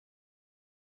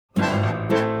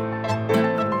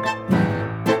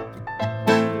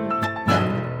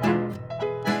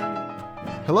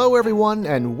Hello, everyone,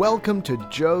 and welcome to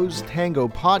Joe's Tango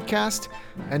Podcast,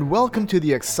 and welcome to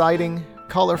the exciting,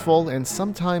 colorful, and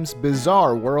sometimes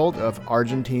bizarre world of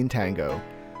Argentine tango.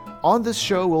 On this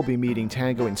show, we'll be meeting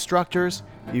tango instructors,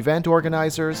 event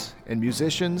organizers, and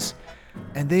musicians,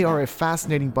 and they are a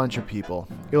fascinating bunch of people.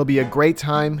 It'll be a great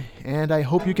time, and I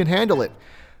hope you can handle it.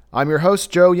 I'm your host,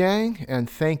 Joe Yang, and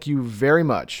thank you very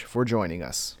much for joining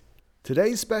us.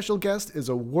 Today's special guest is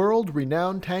a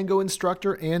world-renowned tango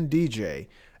instructor and DJ.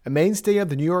 A mainstay of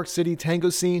the New York City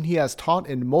tango scene, he has taught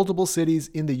in multiple cities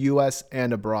in the U.S.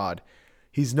 and abroad.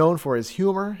 He's known for his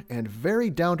humor and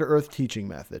very down-to-earth teaching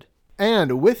method.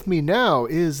 And with me now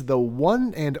is the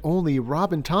one and only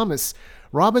Robin Thomas.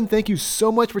 Robin, thank you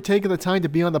so much for taking the time to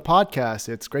be on the podcast.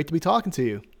 It's great to be talking to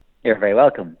you. You're very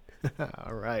welcome.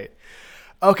 All right.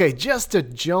 Okay, just to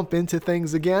jump into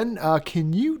things again,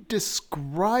 can you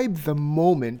describe the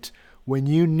moment when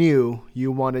you knew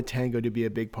you wanted tango to be a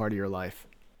big part of your life?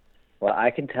 Well,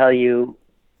 I can tell you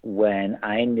when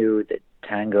I knew that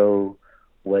tango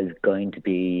was going to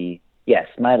be, yes,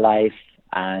 my life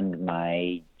and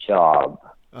my job.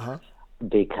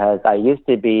 Because I used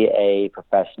to be a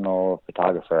professional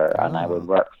photographer and I was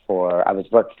work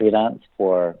freelance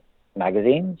for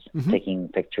magazines, taking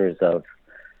pictures of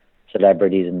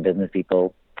celebrities and business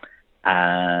people.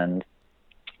 But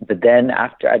then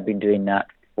after I'd been doing that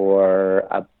for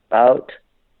about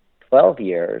 12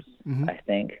 years, I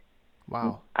think,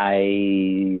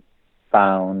 I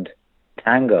found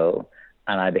tango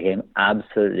and I became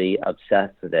absolutely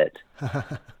obsessed with it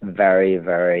very,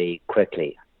 very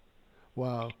quickly.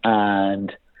 Wow.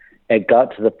 And it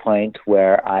got to the point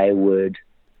where I was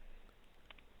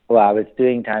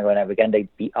doing tango and I began to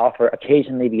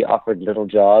occasionally be offered little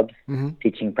jobs,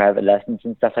 teaching private lessons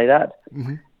and stuff like that.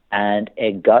 And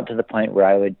it got to the point where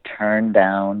I would turn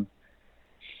down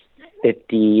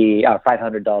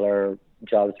 $500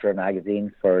 jobs for a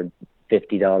magazine for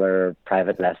 $50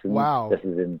 private lessons. Wow. This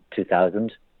is in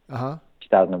 2000,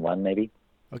 2001 maybe.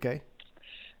 Okay.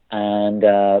 And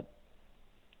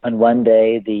one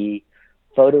day the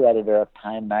photo editor of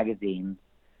Time magazine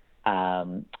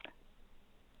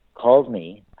called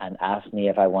me and asked me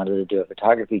if I wanted to do a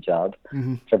photography job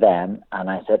for them,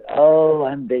 and I said, "Oh,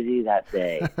 I'm busy that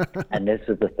day." And this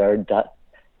was the third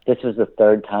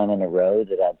time in a row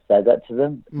that I'd said that to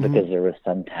them because there was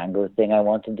some tango thing I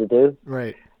wanted to do.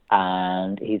 Right.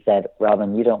 And he said,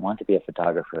 "Robin, you don't want to be a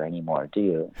photographer anymore, do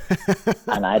you?"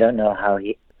 And I don't know how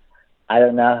he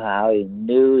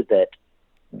knew that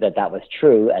was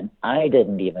true, and I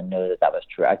didn't even know that was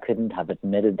true. I couldn't have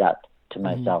admitted that to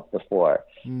myself before.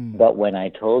 But when I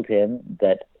told him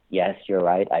that, yes, you're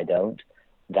right, I don't,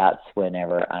 that's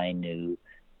whenever I knew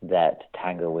that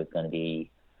tango was going to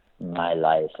be my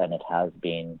life, and it has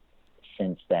been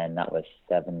since then. That was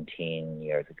 17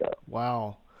 years ago.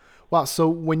 Wow. So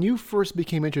when you first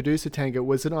became introduced to tango,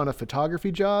 was it on a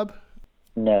photography job?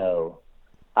 No.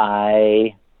 Do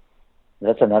you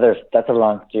want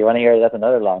to hear? That's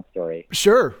another long story.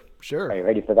 Sure. Are you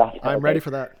ready for that? I'm ready for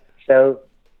that. So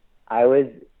I was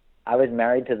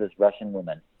married to this Russian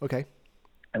woman. Okay.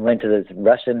 I went to this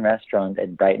Russian restaurant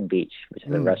in Brighton Beach, which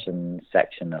is a Russian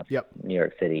section of New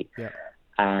York City. Yep.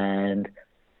 And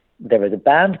there was a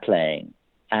band playing.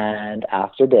 And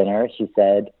after dinner, she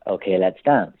said, "Okay, let's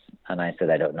dance." And I said,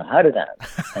 "I don't know how to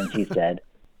dance." And she said,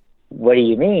 "What do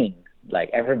you mean? Like,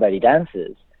 everybody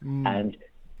dances." And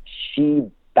she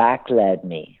backled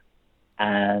me.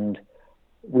 And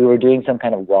we were doing some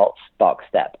kind of waltz box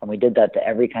step. And we did that to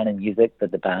every kind of music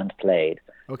that the band played.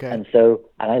 Okay. And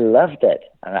I loved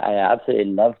it. And I absolutely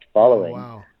loved following. Oh,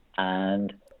 wow.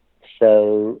 And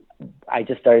so we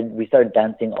started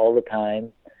dancing all the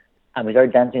time. And we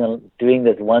started doing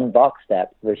this one box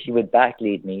step where she would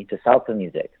backlead me to salsa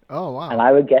music. Oh, wow. And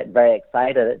I would get very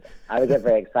excited.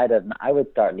 And I would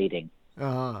start leading.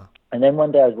 And then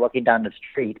one day I was walking down the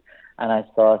street and I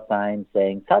saw a sign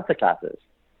saying salsa classes.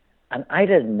 And I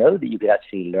didn't know that you could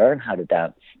actually learn how to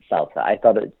dance salsa. I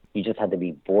thought you just had to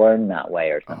be born that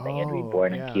way or something. You had to be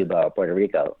born in Cuba or Puerto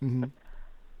Rico.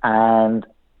 And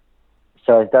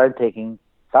so I started taking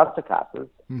salsa classes.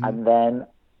 And then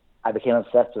I became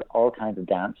obsessed with all kinds of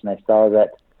dance. And I saw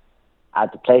that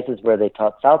at the places where they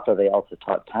taught salsa, they also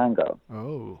taught tango.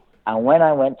 Oh. And when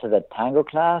I went to the tango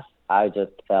class, I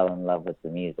just fell in love with the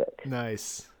music.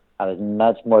 Nice. I was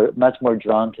much more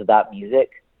drawn to that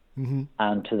music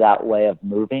and to that way of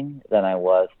moving than I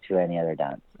was to any other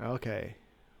dance. Okay.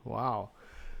 Wow.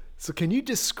 So can you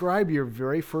describe your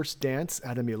very first dance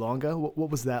at a milonga?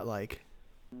 What was that like?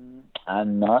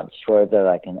 I'm not sure that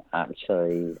I can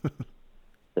actually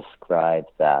describe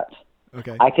that.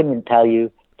 Okay. I can tell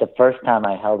you the first time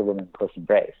I held a woman close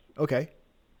embrace. Okay.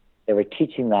 they were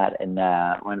teaching that in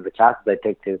one of the classes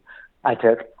I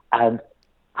took, and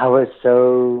I was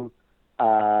so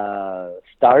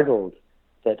startled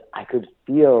that I could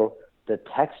feel the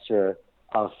texture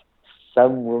of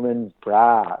some woman's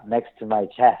bra next to my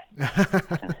chest. I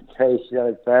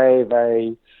was very,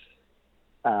 very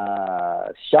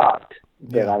shocked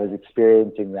that I was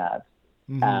experiencing that.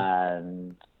 Mm-hmm.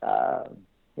 And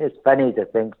it's funny to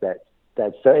think that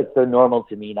it's so normal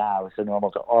to me now, it's so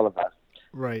normal to all of us.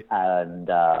 Right. And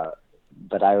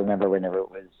but I remember whenever it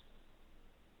was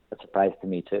a surprise to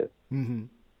me too. Mm-hmm.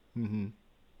 Mm-hmm.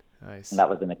 Nice. And that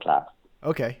was in a class.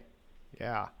 Okay.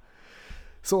 Yeah.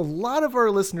 So a lot of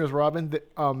our listeners, Robin,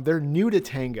 they're new to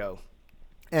tango,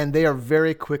 and they are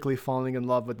very quickly falling in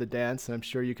love with the dance, and I'm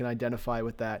sure you can identify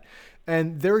with that.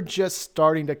 And they're just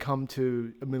starting to come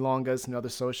to milongas and other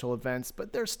social events,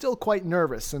 but they're still quite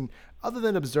nervous. And other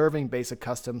than observing basic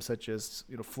customs such as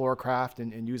floor craft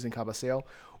and using cabaseo,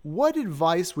 what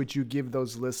advice would you give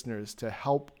those listeners to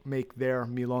help make their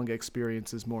milonga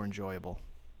experiences more enjoyable?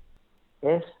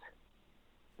 Yes.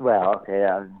 Well, okay,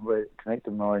 to make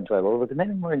them more enjoyable. But to make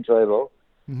them more enjoyable,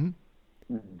 mm-hmm.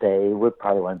 they would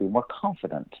probably want to be more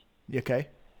confident. Okay.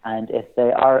 And if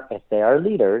they are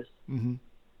leaders, mm-hmm.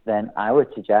 then I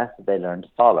would suggest that they learn to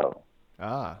follow.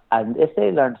 And if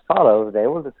they learn to follow, they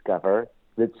will discover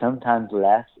that sometimes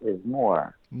less is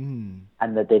more, and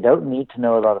that they don't need to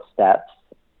know a lot of steps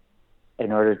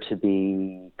in order to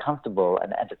be comfortable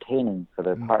and entertaining for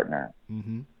their partner.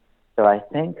 Mm-hmm. So I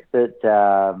think that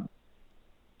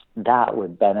that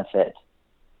would benefit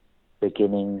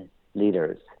beginning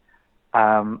leaders.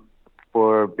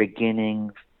 For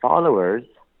beginning followers,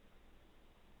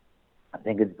 I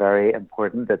think it's very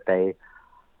important that they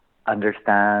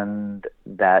understand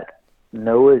that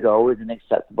no is always an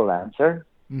acceptable answer.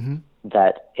 Mm-hmm.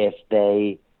 That if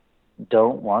they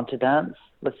don't want to dance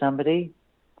with somebody,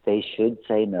 they should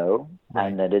say no, right.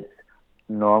 And that it's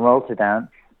normal to dance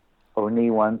only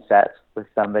one set with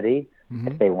somebody. Mm-hmm.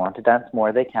 If they want to dance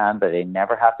more, they can, but they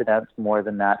never have to dance more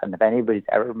than that. And if anybody's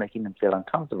ever making them feel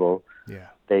uncomfortable,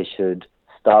 they should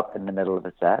stop in the middle of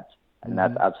a set, and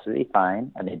that's absolutely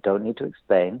fine, and they don't need to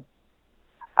explain.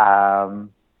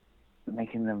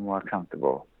 Making them more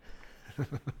comfortable.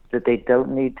 that they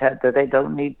don't need to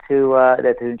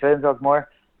enjoy themselves more.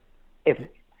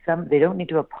 They don't need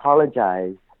to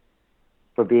apologize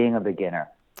for being a beginner,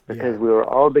 because we were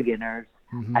all beginners.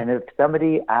 Mm-hmm. And if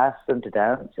somebody asks them to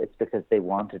dance, it's because they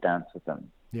want to dance with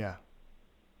them. Yeah.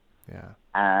 Yeah.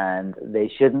 And they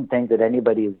shouldn't think that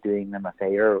anybody is doing them a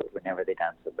favor whenever they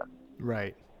dance with them.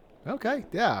 Right. Okay.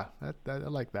 Yeah. I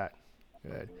like that.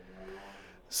 Good.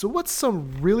 So what's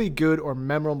some really good or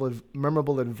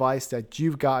memorable advice that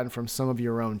you've gotten from some of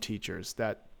your own teachers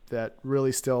that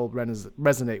really still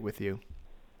resonate with you?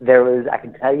 I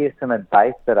can tell you some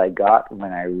advice that I got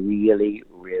when I really,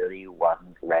 really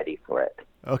wasn't ready for it.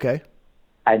 Okay.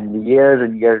 And years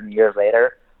and years and years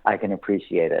later, I can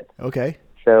appreciate it. Okay.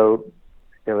 So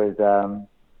there was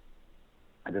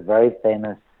a very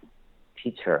famous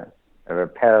teacher, or a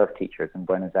pair of teachers in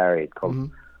Buenos Aires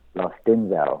called Los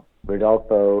Dinzel,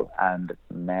 Rodolfo and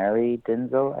Mary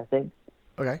Dinzel, I think.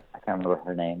 Okay. I can't remember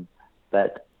her name.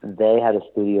 But they had a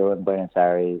studio in Buenos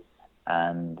Aires,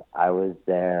 and I was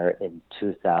there in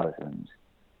 2000.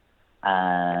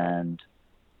 And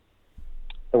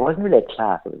it wasn't really a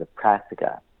class, it was a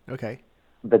practica. Okay.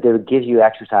 But they would give you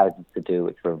exercises to do,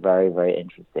 which were very, very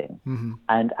interesting. Mm-hmm.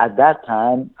 And at that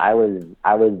time, I was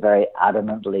very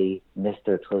adamantly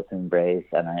Mr. Close Embrace,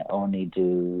 and I only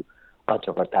do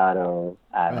ocho cortado,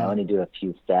 and I only do a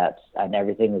few steps, and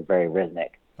everything was very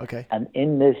rhythmic. Okay. And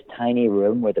in this tiny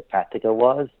room where the practica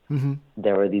was,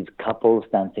 there were these couples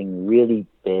dancing really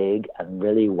big and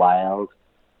really wild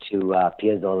to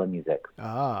Piazzolla music.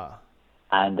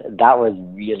 And that was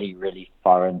really, really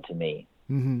foreign to me.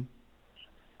 Mm-hmm.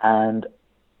 And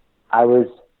I was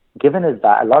given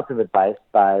lots of advice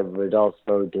by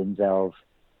Rodolfo Dinzel's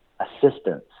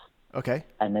assistants. Okay.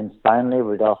 And then finally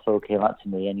Rodolfo came up to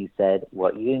me and he said,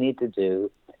 what you need to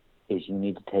do is you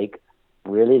need to take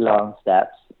really long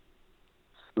steps,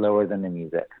 slower than the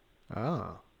music.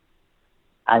 Oh.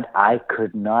 And I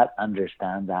could not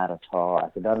understand that at all. I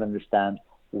could not understand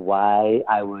why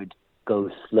I would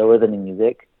go slower than the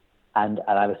music. And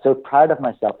I was so proud of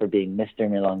myself for being Mr.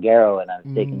 Milonguero, and I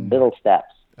was taking little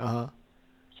steps.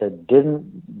 So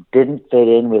didn't fit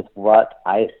in with what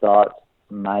I thought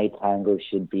my tango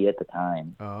should be at the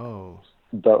time. Oh.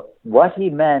 But what he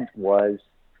meant was,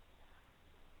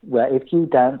 well, if you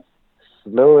dance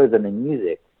slower than the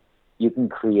music, you can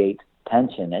create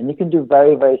tension, and you can do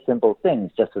very, very simple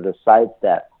things, just with a side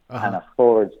step and a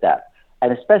forward step.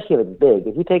 And especially if it's big,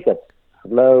 if you take a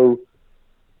slow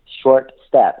short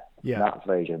step, Yeah. not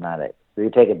very dramatic. So you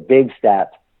take a big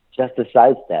step, just a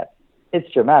side step. It's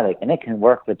dramatic, and it can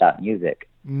work with that music.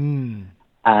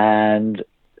 And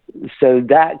so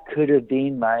that could have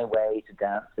been my way to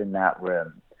dance in that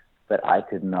room, but I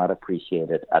could not appreciate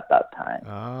it at that time.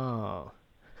 Oh.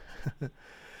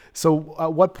 So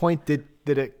at what point did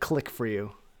it click for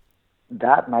you?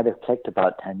 That might have clicked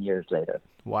about 10 years later.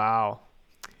 Wow.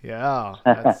 Yeah.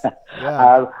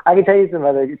 Yeah. I can tell you some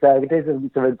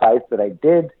some advice that I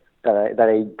did, that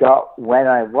I got when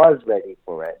I was ready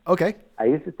for it. Okay. I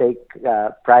used to take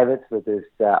privates with this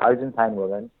Argentine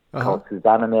woman called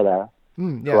Susana Miller,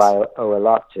 Yes. who I owe a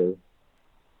lot to.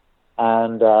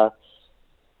 And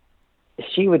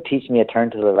she would teach me a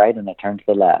turn to the right and a turn to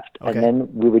the left. Okay. And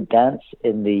then we would dance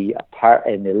in the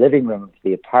living room of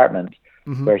the apartment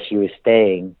where she was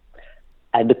staying.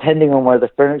 And depending on where the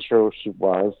furniture she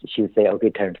was, she would say, okay,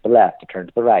 turn to the left or turn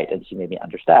to the right. And she made me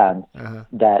understand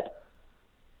that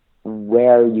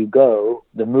where you go,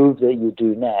 the move that you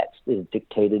do next is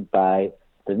dictated by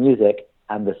the music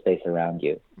and the space around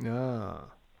you.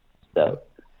 So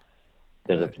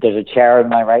there's a chair on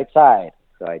my right side,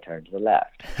 so I turn to the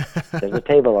left. There's a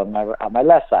table on my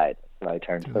left side, so I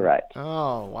turn to the right.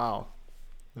 Oh, wow.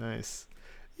 Nice.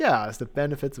 Yeah, it's the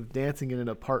benefits of dancing in an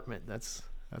apartment. That's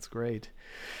great.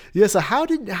 Yeah, so how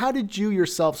did you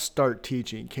yourself start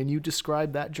teaching? Can you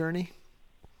describe that journey?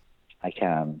 I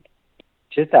can.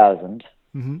 2000,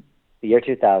 the year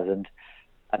 2000,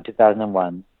 and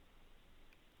 2001,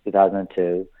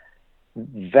 2002,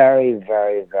 very,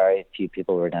 very, very few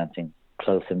people were dancing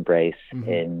close embrace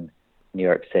in New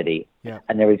York City. Yeah.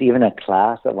 And there was even a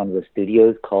class at one of the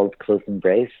studios called Close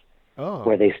Embrace,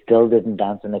 where they still didn't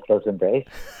dance in a close embrace.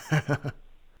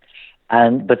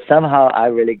 But somehow I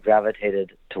really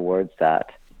gravitated towards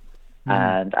that.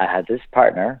 And I had this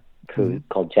partner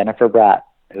called Jennifer Bratt,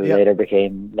 who later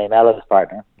became Mae Mellow's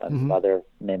partner, and mother of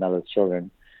Mae Mellow's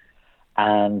children.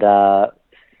 And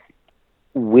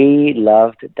we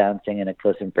loved dancing in a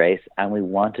close embrace, and we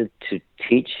wanted to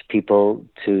teach people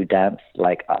to dance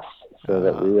like us so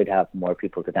that we would have more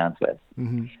people to dance with.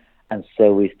 And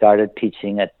so we started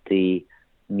teaching at the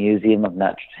Museum of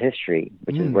Natural History,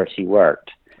 which is where she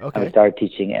worked. Okay. And we started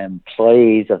teaching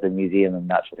employees of the Museum of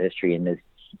Natural History in this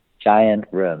giant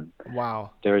room.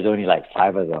 Wow. There was only like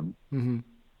 5 of them.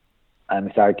 And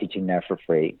we started teaching there for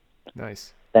free.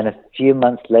 Nice. Then a few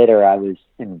months later, I was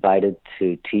invited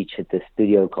to teach at this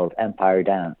studio called Empire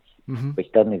Dance,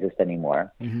 which doesn't exist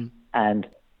anymore. And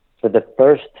for the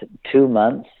first 2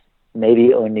 months,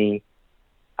 maybe only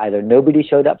either nobody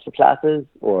showed up for classes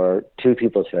or 2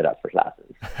 people showed up for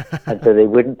classes. And so they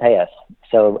wouldn't pay us.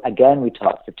 So again, we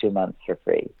taught for 2 months for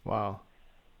free. Wow.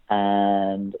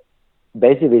 And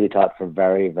basically we taught for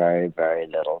very, very, very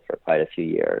little for quite a few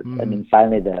years. And then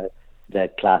finally the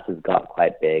classes got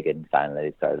quite big, and finally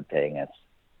they started paying us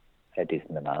a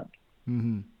decent amount.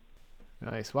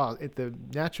 Nice. Wow. At the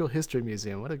Natural History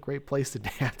Museum, what a great place to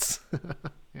dance.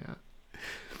 Yeah.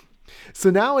 So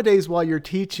nowadays, while you're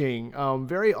teaching,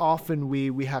 very often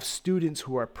we have students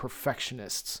who are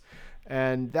perfectionists,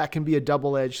 and that can be a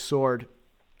double-edged sword.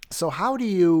 So how do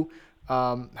you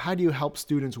help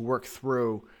students work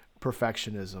through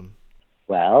perfectionism?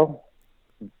 Well,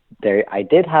 I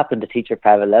did happen to teach a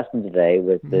private lesson today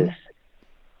with this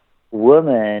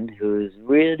woman who's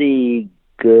really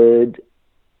good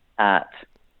at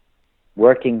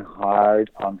working hard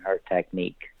on her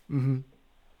technique.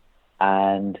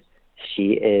 And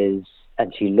she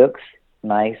looks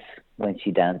nice when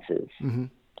she dances.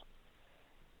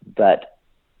 But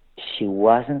she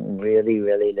wasn't really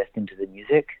listening to the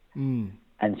music.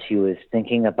 And she was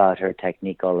thinking about her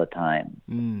technique all the time.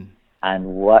 And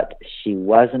what she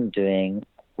wasn't doing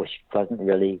was she wasn't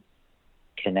really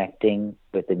connecting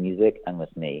with the music and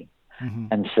with me.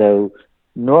 And so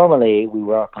normally we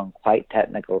work on quite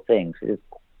technical things. It's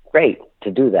great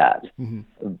to do that.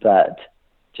 But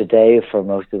today, for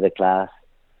most of the class,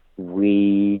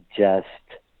 we just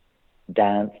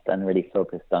danced and really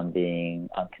focused on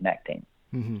connecting.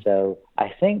 So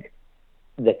I think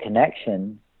the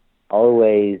connection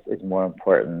always is more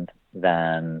important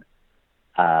than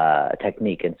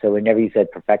technique. And so whenever you said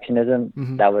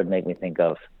perfectionism, that would make me think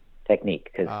of technique,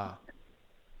 because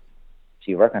if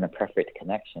you work on a perfect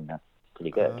connection, that's pretty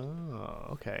good. Oh,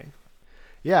 okay.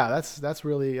 Yeah, that's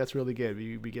really good.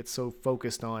 We get so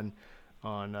focused on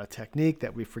technique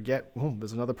that we forget,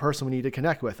 there's another person we need to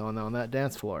connect with on that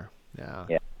dance floor.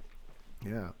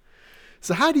 Yeah.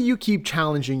 So how do you keep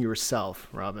challenging yourself,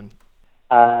 Robin?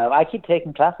 I keep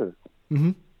taking classes.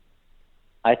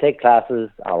 I take classes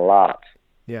a lot.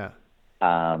 Yeah.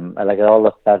 Like at all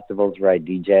the festivals where I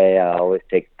DJ, I always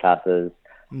take classes.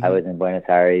 I was in Buenos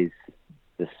Aires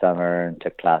this summer and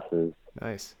took classes.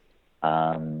 Nice.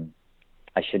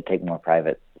 I should take more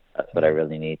private. That's what I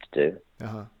really need to do.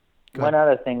 Uh-huh. One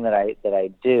other thing that I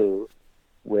do,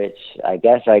 which I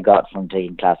guess I got from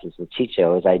taking classes with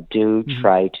Chicho, is I do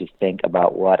try to think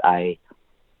about what I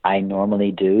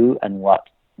normally do and what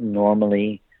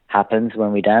normally happens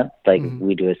when we dance. Like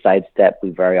we do a side step, we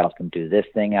very often do this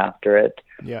thing after it.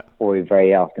 Yeah. Or we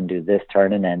very often do this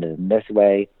turn and end it in this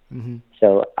way.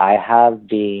 So I have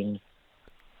been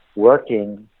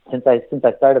working since I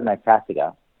started my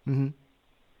practica.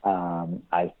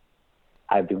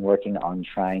 I've been working on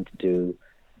trying to do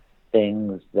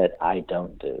things that I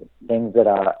don't do, things that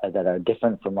are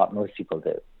different from what most people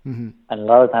do. And a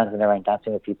lot of times when I'm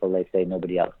dancing with people, they say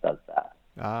nobody else does that.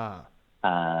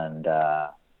 And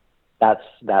that's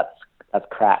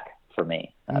crack for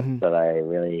me. That's what I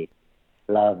really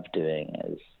love doing,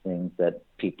 is things that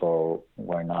people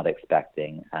were not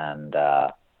expecting and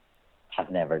have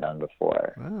never done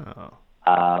before.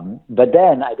 But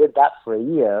then I did that for a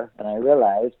year, and I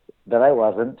realized that I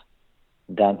wasn't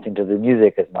dancing to the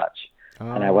music as much,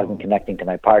 and I wasn't connecting to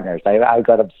my partners. I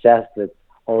got obsessed with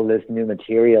all this new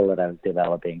material that I was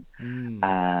developing,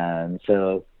 and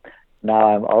so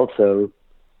now I'm also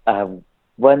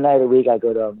one night a week I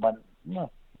go to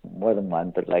more than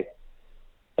one, but like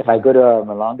if I go to a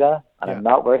milonga and I'm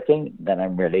not working, then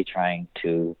I'm really trying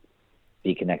to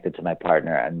be connected to my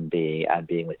partner and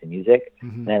being with the music.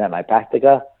 Then at my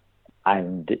practica,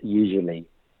 I'm usually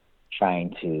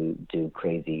trying to do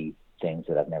crazy things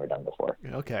that I've never done before.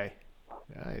 Okay,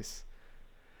 nice.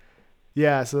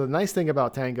 Yeah, so the nice thing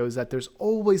about tango is that there's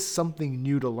always something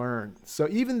new to learn. So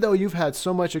even though you've had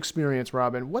so much experience,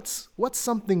 Robin, what's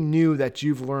something new that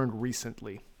you've learned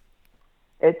recently?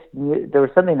 There was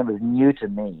something that was new to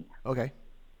me. Okay.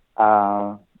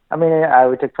 I mean,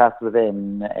 I took classes with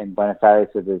in Buenos Aires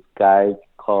with this guy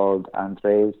called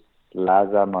Andres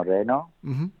Laza Moreno,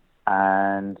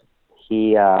 and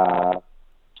he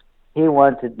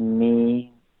wanted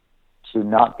me to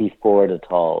not be forward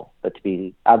at all, but to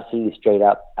be absolutely straight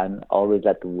up and always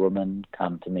let the woman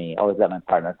come to me, always let my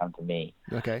partner come to me.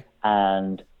 Okay.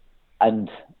 And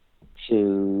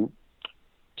to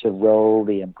roll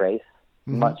the embrace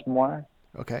much more.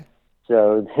 Okay.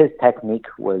 So his technique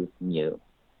was new.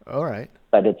 All right.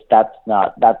 But that's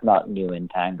not new in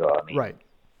tango. I mean, right.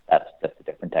 That's just a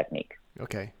different technique.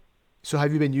 Okay. So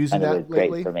have you been using and that it was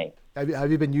lately? Great for me.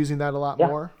 Have you been using that a lot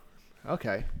more?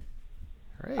 Okay.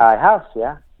 Great. I have,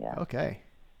 yeah. Okay.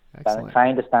 Excellent.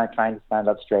 Trying to stand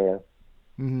up straighter.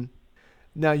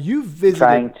 Now you've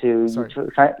visited.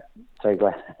 Sorry, go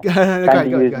ahead.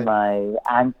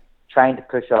 Trying to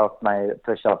push off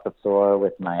the floor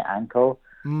with my ankle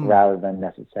rather than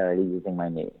necessarily using my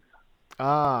knee.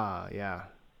 Yeah.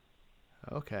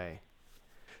 Okay.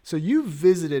 So you've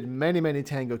visited many, many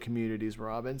tango communities,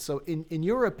 Robin. So in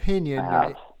your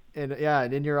opinion, and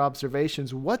in your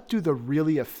observations, what do the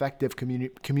really effective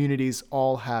communities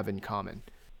all have in common?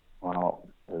 Well,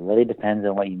 it really depends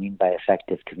on what you mean by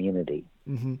effective community.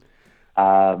 But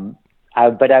I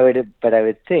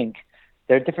would think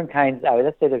there are different kinds.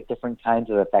 Let's say there's different kinds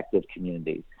of effective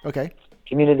communities. Okay.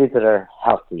 Communities that are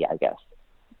healthy, I guess.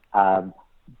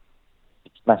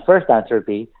 My first answer would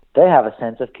be they have a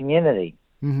sense of community.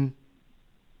 In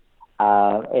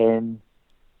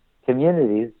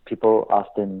communities, people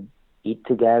often eat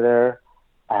together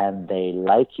and they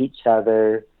like each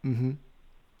other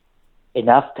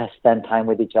enough to spend time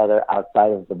with each other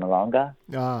outside of the milonga.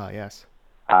 Yes.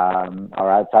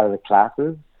 Or outside of the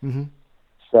classes.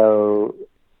 So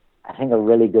I think a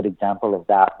really good example of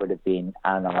that would have been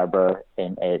Ann Arbor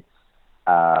in its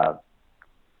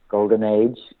golden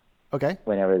age. Okay.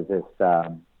 When there was this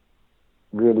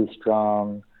really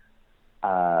strong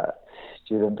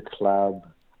student club,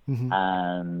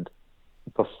 and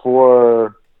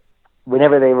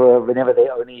whenever they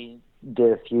only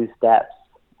did a few steps,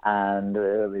 and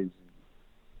it was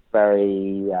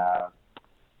very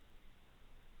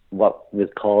what was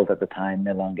called at the time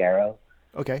milonguero.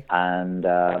 Okay. And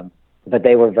but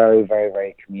they were very, very,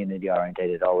 very community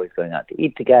oriented, always going out to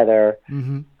eat together.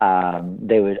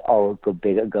 They would all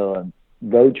go on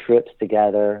road trips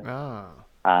together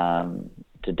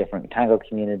to different tango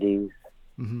communities.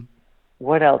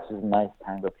 What else is a nice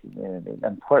tango community?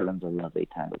 And Portland's a lovely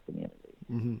tango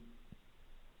community.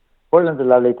 Portland's a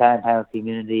lovely tango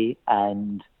community,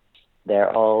 and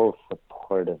they're all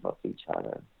supportive of each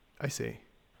other. I see.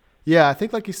 Yeah, I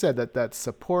think like you said, that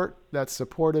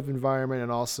supportive environment,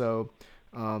 and also,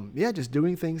 just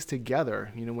doing things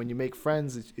together. You know, when you make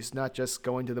friends, it's not just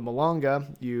going to the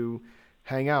milonga. You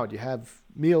hang out. You have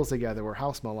meals together or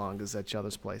house malongas at each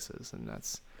other's places, and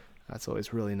that's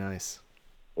always really nice.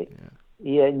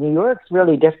 Yeah, New York's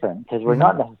really different because we're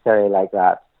not necessarily like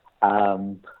that.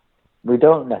 We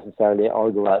don't necessarily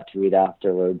all go out to eat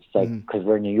afterwards, like because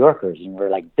we're New Yorkers and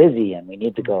we're like busy and we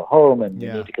need to go home and we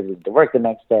need to work the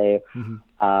next day.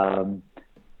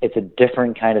 It's a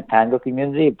different kind of tango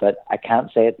community, but I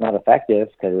can't say it's not effective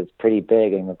because it's pretty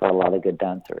big and we've got a lot of good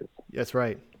dancers. That's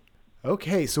right.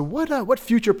 Okay, so what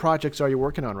future projects are you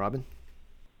working on, Robin?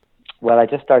 Well, I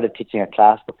just started teaching a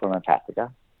class before my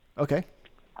Pratica. Okay.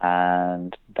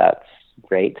 And that's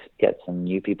great. Get some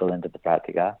new people into the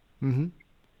Pratica.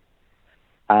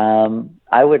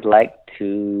 I would like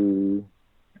to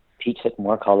teach at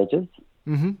more colleges.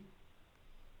 And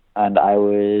I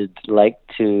would like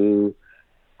to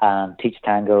teach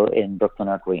tango in Brooklyn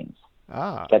or Queens.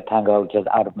 Get tango just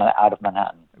out of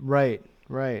Manhattan. Right.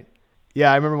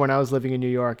 Yeah, I remember when I was living in New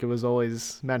York, it was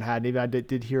always Manhattan. Even I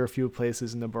did hear a few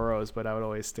places in the boroughs, but I would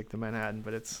always stick to Manhattan.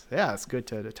 But it's good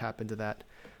to tap into that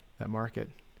market.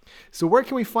 So where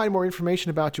can we find more information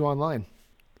about you online?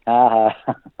 My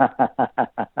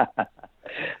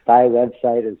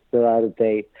website is still out of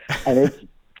date, and it's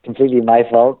completely my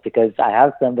fault because I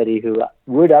have somebody who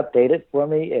would update it for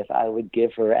me if I would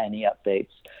give her any updates.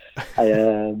 I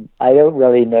don't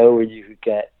really know where you could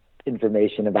get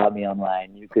information about me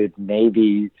online. You could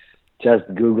maybe just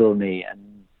Google me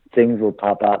and things will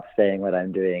pop up saying what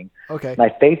I'm doing. Okay. My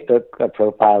Facebook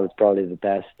profile is probably the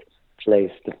best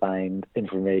place to find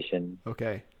information.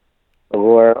 Okay.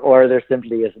 Or there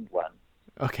simply isn't one.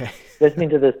 Okay. Listening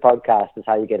to this podcast is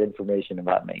how you get information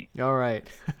about me. All right.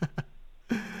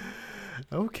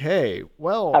 Okay.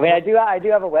 Well, I mean, I do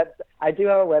have a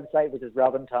website which is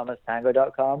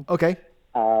robinthomastango.com. Okay.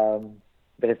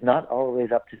 But it's not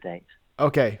always up to date.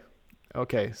 Okay.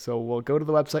 So we'll go to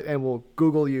the website and we'll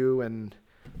Google you and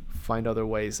find other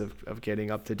ways of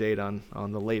getting up to date on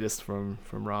the latest from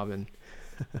Robin.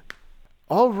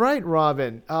 All right,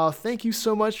 Robin. Thank you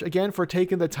so much again for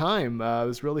taking the time. It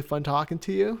was really fun talking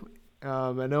to you.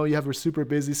 I know you have a super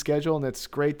busy schedule, and it's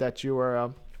great that you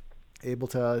are able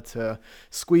to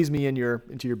squeeze me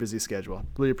into your busy schedule.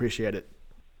 Really appreciate it.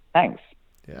 Thanks.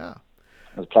 Yeah.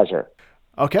 It was a pleasure.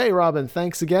 Okay, Robin,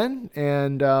 thanks again.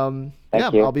 And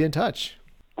Thank you. I'll be in touch.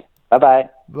 Bye-bye.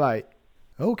 Bye.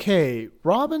 Okay,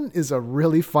 Robin is a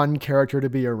really fun character to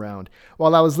be around.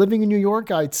 While I was living in New York,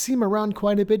 I'd seen him around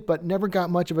quite a bit, but never got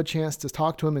much of a chance to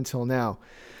talk to him until now.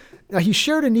 Now, he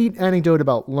shared a neat anecdote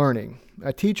about learning.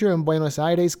 A teacher in Buenos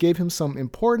Aires gave him some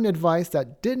important advice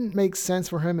that didn't make sense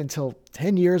for him until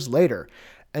 10 years later.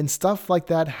 And stuff like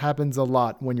that happens a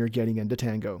lot when you're getting into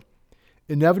tango.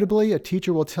 Inevitably, a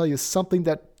teacher will tell you something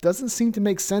that doesn't seem to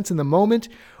make sense in the moment,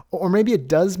 or maybe it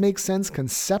does make sense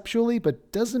conceptually,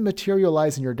 but doesn't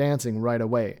materialize in your dancing right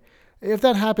away. If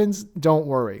that happens, don't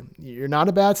worry. You're not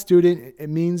a bad student. It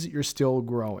means you're still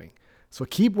growing. So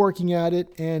keep working at it,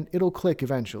 and it'll click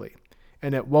eventually.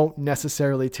 And it won't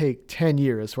necessarily take 10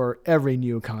 years for every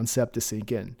new concept to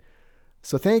sink in.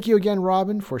 So thank you again,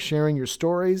 Robin, for sharing your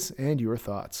stories and your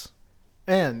thoughts.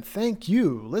 And thank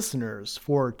you, listeners,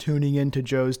 for tuning in to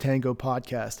Joe's Tango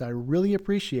Podcast. I really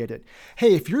appreciate it.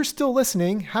 Hey, if you're still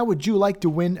listening, how would you like to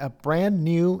win a brand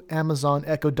new Amazon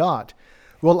Echo Dot?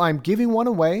 Well, I'm giving one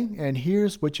away, and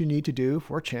here's what you need to do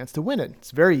for a chance to win it.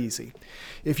 It's very easy.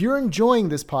 If you're enjoying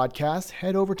this podcast,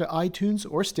 head over to iTunes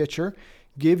or Stitcher,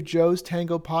 give Joe's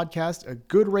Tango Podcast a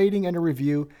good rating and a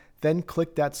review, then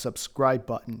click that subscribe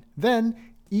button. Then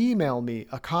email me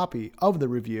a copy of the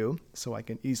review so I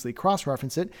can easily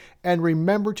cross-reference it, and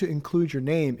remember to include your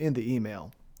name in the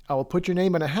email. I will put your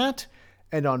name in a hat,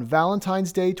 and on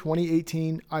Valentine's Day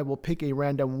 2018, I will pick a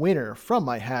random winner from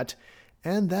my hat,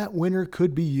 and that winner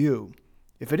could be you.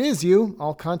 If it is you,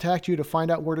 I'll contact you to find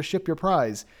out where to ship your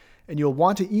prize, and you'll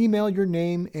want to email your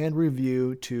name and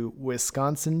review to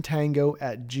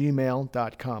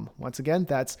wisconsintango@gmail.com. Once again,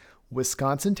 that's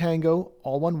wisconsintango,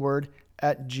 all one word,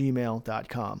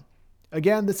 @gmail.com.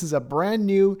 Again, this is a brand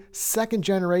new second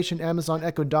generation Amazon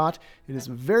Echo Dot. It is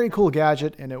a very cool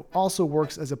gadget, and it also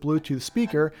works as a Bluetooth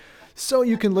speaker, so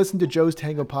you can listen to Joe's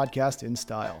Tango Podcast in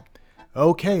style.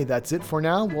 Okay, that's it for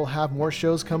now. We'll have more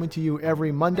shows coming to you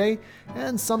every Monday,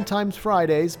 and sometimes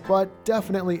Fridays, but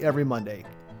definitely every Monday.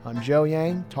 I'm Joe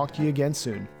Yang. Talk to you again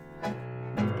soon.